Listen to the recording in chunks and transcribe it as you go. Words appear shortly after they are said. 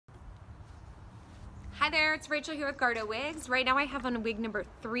Hi there, it's Rachel here with Gardeaux Wigs. Right now I have on wig number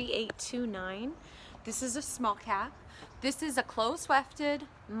 3829. This is a small cap. This is a close wefted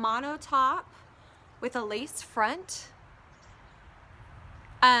mono top with a lace front.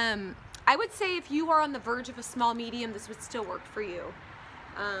 I would say if you are on the verge of a small medium, this would still work for you.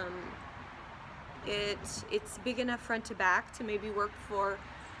 It's big enough front to back to maybe work for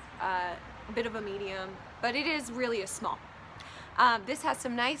a bit of a medium, but it is really a small. This has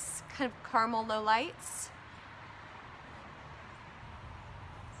some nice kind of caramel low lights.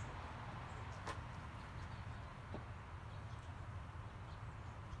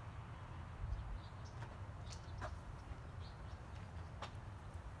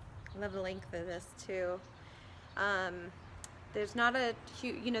 I love the length of this too. There's not a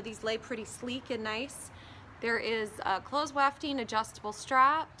huge, these lay pretty sleek and nice. There is close wefting, adjustable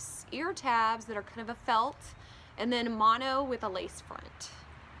straps, ear tabs that are kind of a felt, and then mono with a lace front.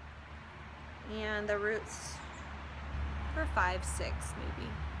 And the roots are 5'6" maybe.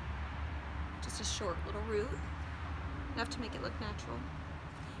 Just a short little root, enough to make it look natural.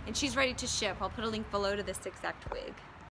 And she's ready to ship. I'll put a link below to this exact wig.